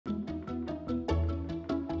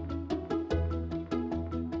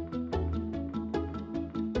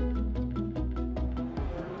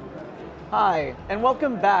Hi, and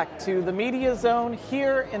welcome back to the Media Zone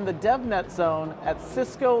here in the DevNet Zone at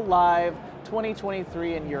Cisco Live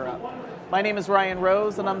 2023 in Europe. My name is Ryan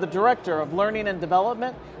Rose, and I'm the Director of Learning and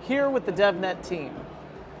Development here with the DevNet team.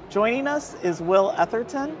 Joining us is Will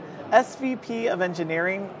Eatherton, SVP of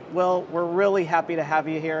Engineering. Will, we're really happy to have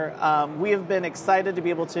you here. We have been excited to be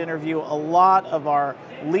able to interview a lot of our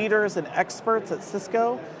leaders and experts at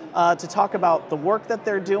Cisco to talk about the work that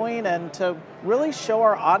they're doing and to really show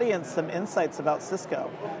our audience some insights about Cisco.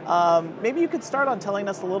 Maybe you could start on telling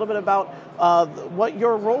us a little bit about what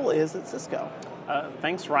your role is at Cisco.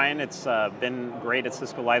 Thanks, Ryan. It's been great at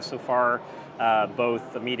Cisco Live so far,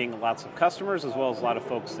 both meeting lots of customers as well as a lot of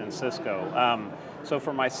folks in Cisco. So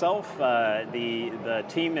for myself, the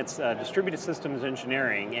team, it's Distributed Systems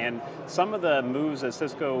Engineering, and some of the moves that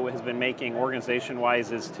Cisco has been making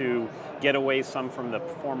organization-wise is to get away some from the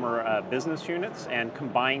former business units and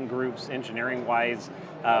combine groups engineering-wise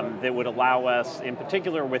that would allow us, in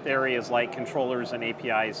particular with areas like controllers and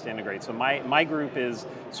APIs to integrate. So my group is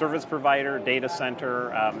service provider, data center,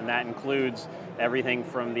 and that includes everything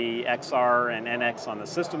from the XR and NX on the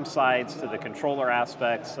system sides to the controller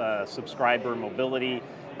aspects, subscriber mobility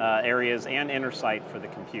areas, and InterSite for the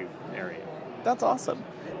compute area. That's awesome.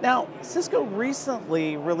 Now, Cisco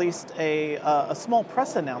recently released a small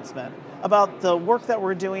press announcement about the work that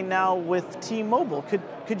we're doing now with T-Mobile.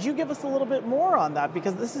 Could you give us a little bit more on that?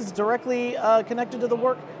 Because this is directly connected to the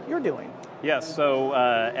work you're doing. Yes, so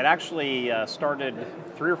it actually started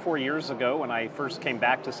 3 or 4 years ago when I first came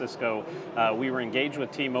back to Cisco. We were engaged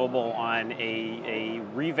with T-Mobile on a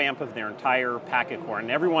revamp of their entire packet core.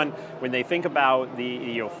 And everyone, when they think about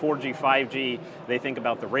the 4G, 5G, they think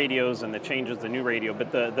about the radios and the changes, the new radio.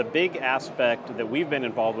 But the big aspect that we've been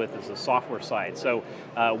involved with is the software side. So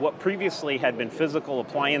what previously had been physical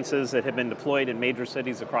appliances that had been deployed in major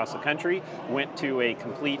cities across the country went to a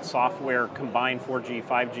complete software combined 4G,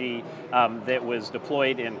 5G that was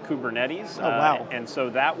deployed in Kubernetes. Oh, wow. And so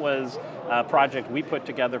that was a project we put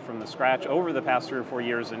together from the scratch over the past 3 or 4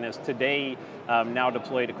 years, and is today now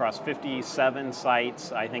deployed across 57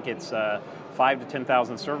 sites. I think it's 5,000 to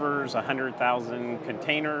 10,000 servers, 100,000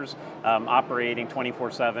 containers, operating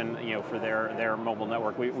 24/7, for their mobile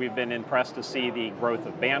network. We've been impressed to see the growth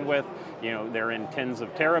of bandwidth. They're in tens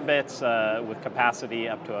of terabits with capacity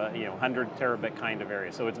up to 100 terabit kind of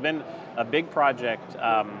area. So it's been a big project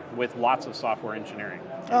with lots of software engineering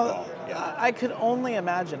involved. Yeah. I could only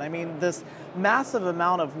imagine. I mean, this massive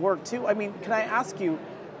amount of work too. I mean, can I ask you,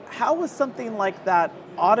 how was something like that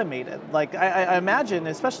automated? Like, I imagine,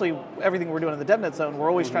 especially everything we're doing in the DevNet Zone, we're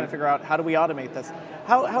always trying to figure out how do we automate this.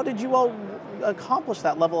 How did you all accomplish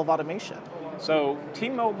that level of automation? So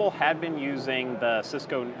T-Mobile had been using the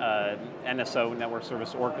Cisco NSO, Network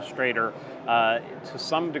Services Orchestrator, to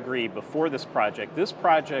some degree before this project. This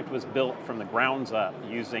project was built from the grounds up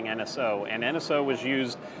using NSO, and NSO was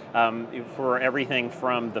used for everything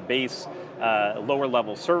from the base lower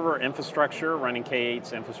level server infrastructure, running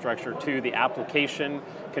K8's infrastructure, to the application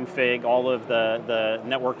config, all of the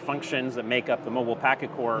network functions that make up the mobile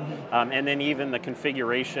packet core, and then even the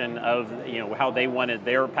configuration of how they wanted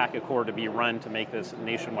their packet core to be run to make this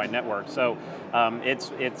nationwide network. So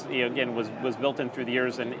it's again was built in through the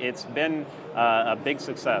years, and it's been a big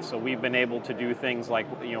success. So we've been able to do things like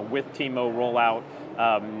with T-Mo rollout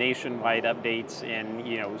nationwide updates,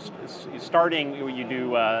 and starting you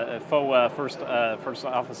do FOA first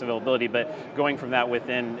office availability, but going from that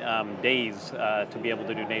within days to be able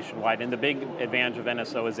to do nationwide. And the big advantage of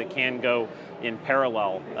NSO is it can go in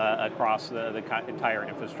parallel across the entire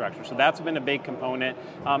infrastructure. So that's been a big component.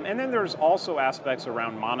 And then there's also aspects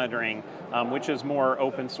around monitoring, which is more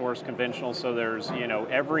open source, conventional. So there's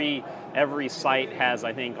every site has,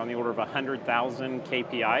 I think, on the order of 100,000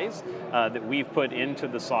 KPIs that we've put into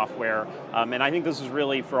the software. And I think this is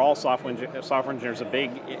really for all software engineers a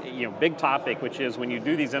big topic, which is when you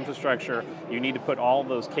do these infrastructure, you need to put all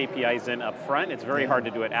those KPIs in up front. It's very hard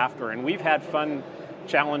to do it after. And we've had fun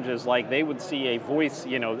challenges, like they would see a voice,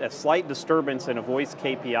 a slight disturbance in a voice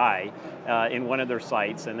KPI in one of their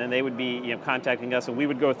sites, and then they would be contacting us, and we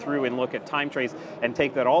would go through and look at time trace and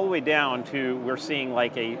take that all the way down to we're seeing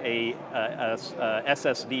like a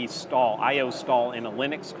SSD stall, IO stall in a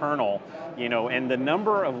Linux kernel, and the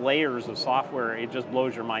number of layers of software, it just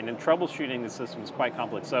blows your mind. And troubleshooting the system is quite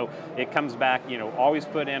complex. So it comes back, always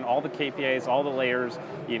put in all the KPIs, all the layers,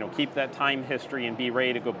 keep that time history, and be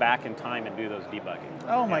ready to go back in time and do those debugging.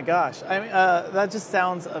 Oh my gosh, I mean, that just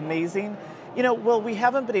sounds amazing. Well, we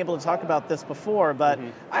haven't been able to talk about this before, but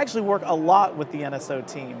I actually work a lot with the NSO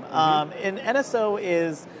team. And NSO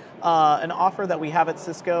is an offer that we have at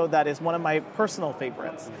Cisco that is one of my personal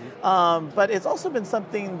favorites. But it's also been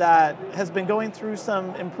something that has been going through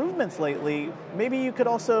some improvements lately. Maybe you could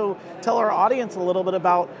also tell our audience a little bit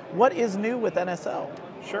about what is new with NSO.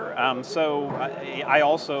 Sure. So I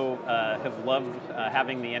also have loved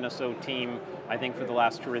having the NSO team, I think, for the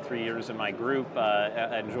last 2 or 3 years in my group.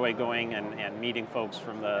 Enjoy going and meeting folks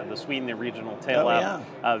from the Sweden, the regional tail up.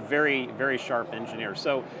 Very, very sharp engineers.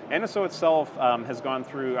 So NSO itself has gone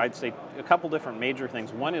through, I'd say, a couple different major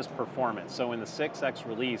things. One is performance. So in the 6X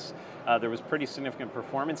release, there was pretty significant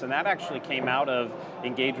performance, and that actually came out of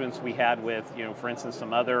engagements we had with, for instance,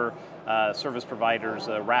 some other service providers,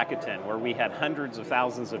 Rakuten, where we had hundreds of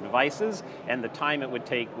thousands of devices, and the time it would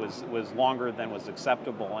take was longer than was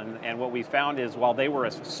acceptable. And what we found is, while they were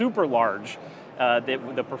super large,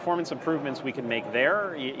 the performance improvements we can make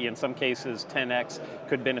there, in some cases 10x,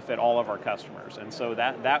 could benefit all of our customers. And so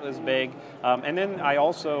that was big. And then I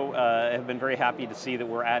also have been very happy to see that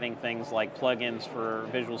we're adding things like plugins for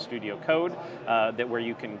Visual Studio Code, where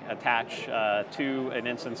you can attach to an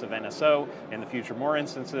instance of NSO, in the future more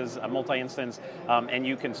instances, a multi-instance, and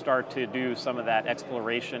you can start to do some of that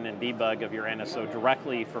exploration and debug of your NSO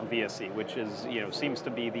directly from VSC, which is, seems to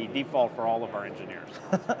be the default for all of our engineers.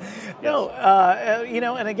 No,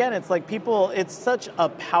 and again, it's like it's such a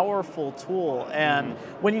powerful tool, and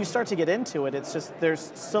when you start to get into it, it's just,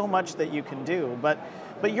 there's so much that you can do. But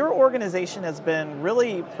your organization has been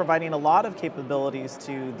really providing a lot of capabilities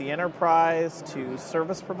to the enterprise, to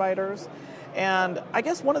service providers, and I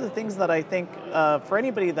guess one of the things that I think for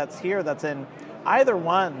anybody that's here that's in either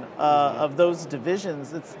one of those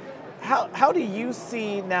divisions, it's how do you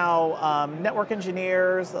see now network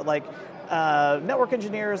engineers, network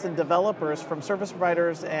engineers and developers from service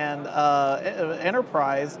providers and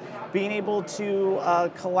enterprise being able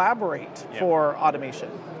to collaborate for automation?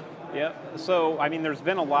 Yeah, so there's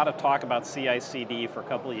been a lot of talk about CI/CD for a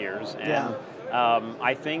couple of years, and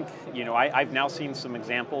I think, I've now seen some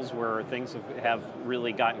examples where things have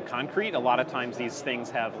really gotten concrete. A lot of times these things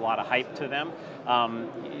have a lot of hype to them.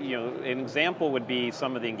 An example would be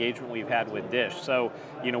some of the engagement we've had with Dish. So,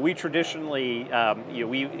 we traditionally,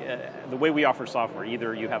 the way we offer software,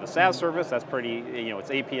 either you have a SaaS service, that's pretty, it's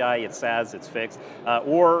API, it's SaaS, it's fixed,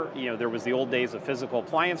 or, there was the old days of physical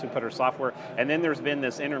appliance, we put our software, and then there's been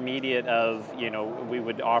this intermediate of, we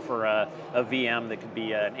would offer a VM that could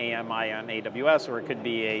be an AMI on AWS, or it could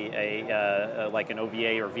be like an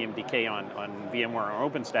OVA or VMDK on VMware or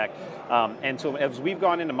OpenStack. And so as we've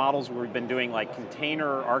gone into models where we've been doing like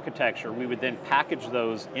container architecture, we would then package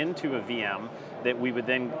those into a VM that we would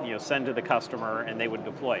then send to the customer and they would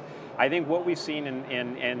deploy. I think what we've seen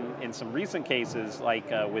in some recent cases,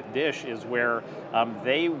 like with Dish, is where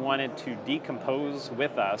they wanted to decompose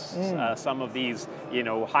with us some of these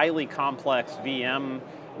highly complex VM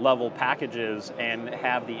level packages and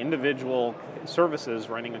have the individual services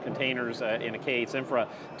running in containers in a K8s infra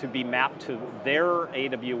to be mapped to their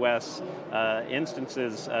AWS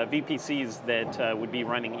instances, VPCs that would be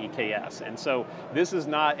running EKS. And so this is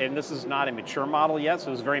not a mature model yet,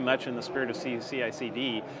 so it's very much in the spirit of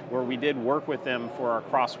CI/CD, where we did work with them for our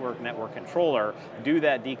Crosswork network controller, do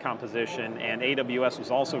that decomposition, and AWS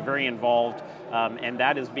was also very involved, and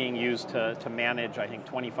that is being used to manage, I think,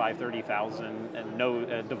 25,000,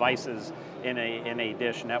 30,000 devices in a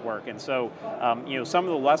Dish network. And so, some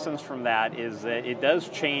of the lessons from that is that it does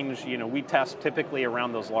change. We test typically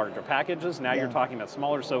around those larger packages. Now you're talking about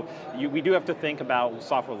smaller, so we do have to think about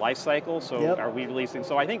software lifecycle. So are we releasing?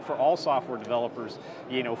 So I think for all software developers,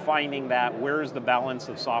 finding that where's the balance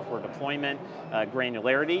of software deployment,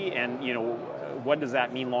 granularity, and what does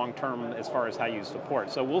that mean long term as far as how you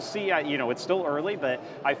support? So we'll see. It's still early, but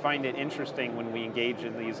I find it interesting when we engage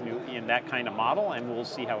in that kind of model, and we'll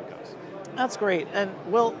see how it goes. That's great. And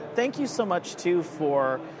Will, thank you so much too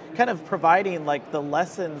for kind of providing like the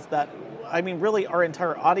lessons that, really our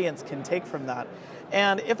entire audience can take from that.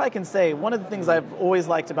 And if I can say, one of the things I've always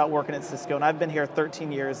liked about working at Cisco, and I've been here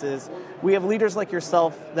 13 years, is we have leaders like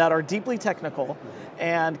yourself that are deeply technical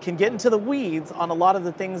and can get into the weeds on a lot of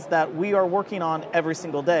the things that we are working on every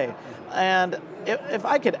single day. And if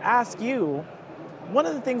I could ask you, one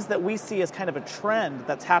of the things that we see as kind of a trend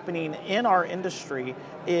that's happening in our industry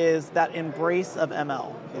is that embrace of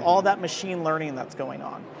ML, all that machine learning that's going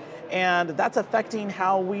on. And that's affecting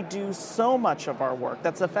how we do so much of our work.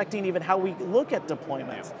 That's affecting even how we look at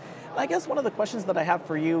deployments. And I guess one of the questions that I have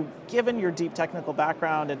for you, given your deep technical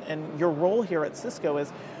background and your role here at Cisco,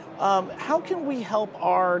 is how can we help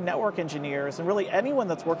our network engineers, and really anyone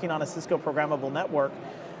that's working on a Cisco programmable network,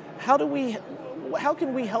 how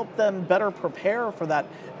can we help them better prepare for that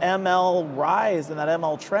ML rise and that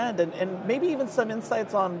ML trend, and maybe even some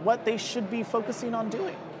insights on what they should be focusing on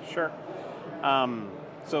doing? Sure.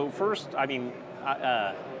 So first, I mean,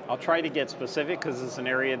 I'll try to get specific because it's an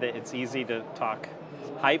area that it's easy to talk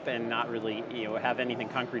hype and not really have anything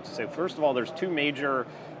concrete to say. First of all, there's two major,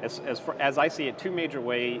 as I see it, two major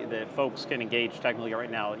ways that folks can engage technically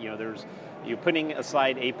right now. There's putting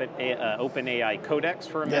aside OpenAI Codex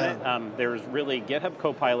for a minute. There's really GitHub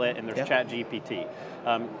Copilot and there's ChatGPT.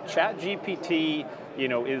 ChatGPT,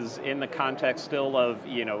 is in the context still of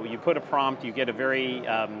you put a prompt, you get a very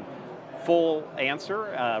full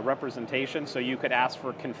answer representation, so you could ask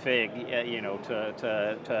for config,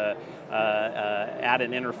 to add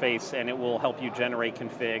an interface, and it will help you generate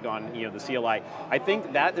config on the CLI. I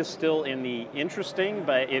think that is still in the interesting,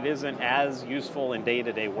 but it isn't as useful in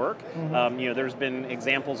day-to-day work. There's been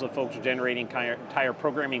examples of folks generating entire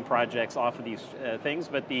programming projects off of these things,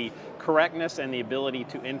 but the correctness and the ability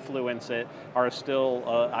to influence it are still,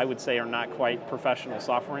 I would say, are not quite professional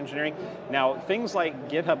software engineering. Now, things like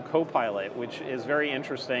GitHub Copilot, which is very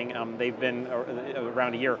interesting, they've been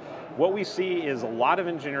around a year. What we see is a lot of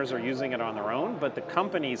engineers are using it on their own, but the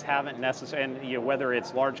companies haven't necessarily, and whether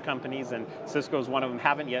it's large companies, and Cisco's one of them,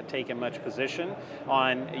 haven't yet taken much position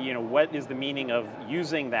on what is the meaning of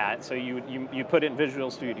using that. So you put it in Visual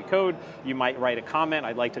Studio Code, you might write a comment,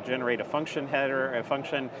 I'd like to generate a function header, a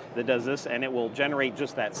function that does this, and it will generate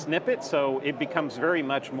just that snippet, so it becomes very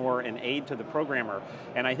much more an aid to the programmer.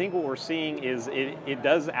 And I think what we're seeing is it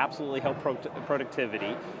does absolutely help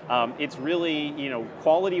productivity. It's really,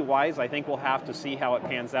 quality-wise, I think we'll have to see how it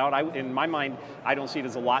pans out. In my mind, I don't see it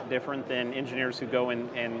as a lot different than engineers who go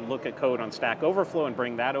and look at code on Stack Overflow and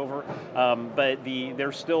bring that over. But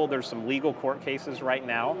there's some legal court cases right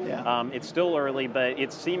now. It's still early, but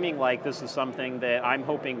it's seeming like this is something that I'm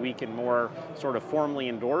hoping we can more sort of formally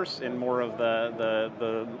endorse in more of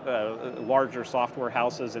the larger software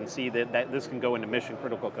houses and see that this can go into mission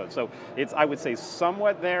critical code. So it's, I would say,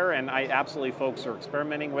 somewhat there, and absolutely folks are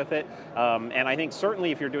experimenting with it. And I think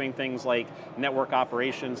certainly if you're doing things like network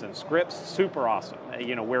operations and scripts, super awesome,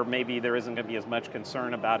 where maybe there isn't going to be as much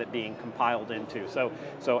concern about it being compiled into. So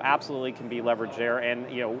absolutely can be leveraged there. And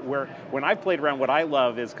when I've played around, what I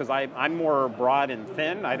love is, because I'm more broad and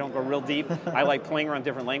thin, I don't go real deep, I like playing around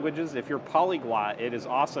different languages. If you're polyglot, it is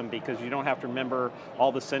awesome because you don't have to remember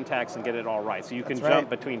all the syntax and get it all right. So you can jump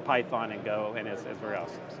between Python and Go, and it's very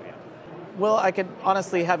awesome. So, yeah. Will, I could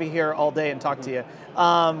honestly have you here all day and talk to you. But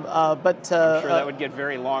I'm sure that would get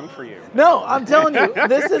very long for you. No, I'm telling you,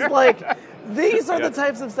 this is like, these are the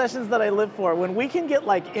types of sessions that I live for. When we can get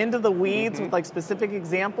like into the weeds with like specific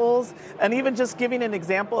examples, and even just giving an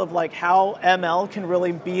example of like how ML can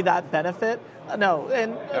really be that benefit. No,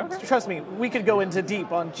 and trust me, we could go into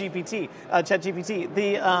deep on ChatGPT.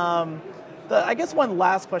 I guess one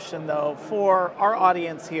last question though for our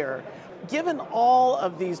audience here. Given all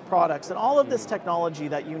of these products and all of this technology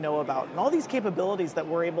that you know about and all these capabilities that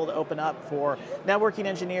we're able to open up for networking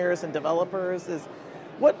engineers and developers,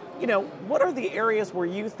 what are the areas where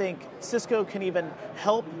you think Cisco can even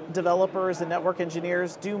help developers and network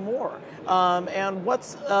engineers do more? And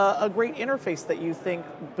what's a great interface that you think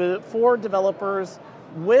for developers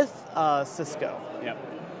with Cisco? Yeah.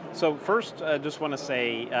 So first, I just want to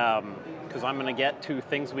say, because I'm going to get to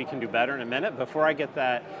things we can do better in a minute. Before I get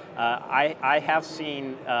that, I have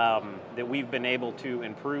seen that we've been able to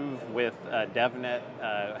improve with DevNet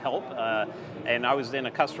help. And I was in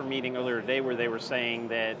a customer meeting earlier today where they were saying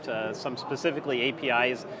that some specifically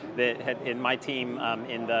APIs that had in my team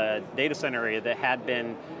in the data center area that had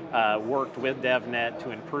been worked with DevNet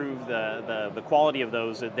to improve the quality of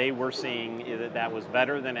those, that they were seeing that was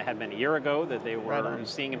better than it had been a year ago, that they were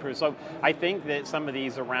seeing improve. So I think that some of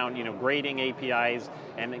these around grading APIs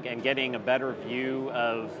and getting a better view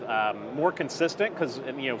of more consistent, because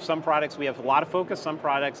some products we have a lot of focus, some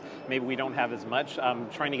products maybe we don't have as much.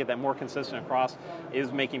 Trying to get that more consistent across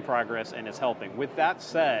is making progress and is helping. With that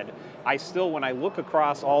said, I still, when I look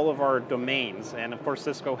across all of our domains, and of course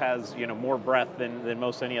Cisco has more breadth than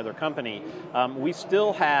most any other company, we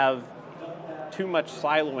still have too much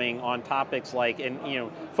siloing on topics like, and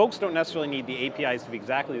folks don't necessarily need the APIs to be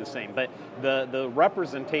exactly the same, but the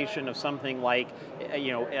representation of something like,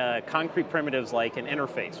 concrete primitives like an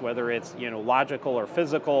interface, whether it's logical or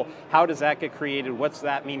physical, how does that get created? What's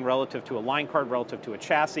that mean relative to a line card, relative to a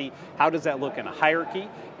chassis? How does that look in a hierarchy?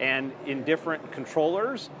 And in different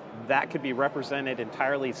controllers, that could be represented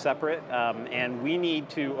entirely separate, and we need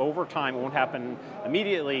to, over time, it won't happen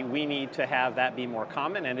immediately, we need to have that be more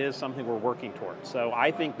common, and it is something we're working towards. So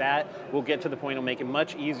I think that will get to the point, it'll make it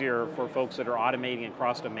much easier for folks that are automating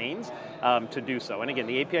across domains to do so. And again,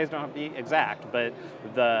 the APIs don't have to be exact, but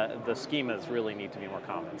the schemas really need to be more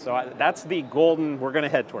common. So that's the golden, we're going to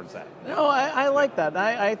head towards that. No, I like that.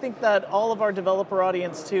 I think that all of our developer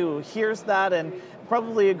audience too hears that and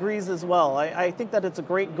probably agrees as well. I think that it's a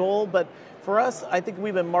great goal, but for us, I think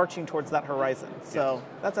we've been marching towards that horizon. So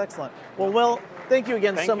yes. That's excellent. Well, Will, thank you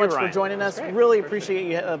again so much for joining us. Really appreciate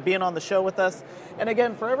you being on the show with us. And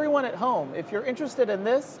again, for everyone at home, if you're interested in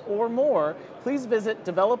this or more, please visit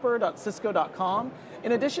developer.cisco.com.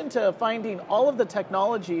 In addition to finding all of the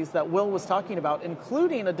technologies that Will was talking about,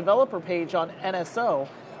 including a developer page on NSO,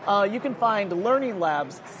 you can find learning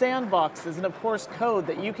labs, sandboxes, and of course code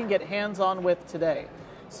that you can get hands-on with today.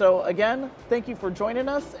 So again, thank you for joining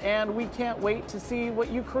us, and we can't wait to see what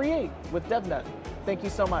you create with DevNet. Thank you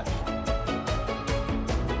so much.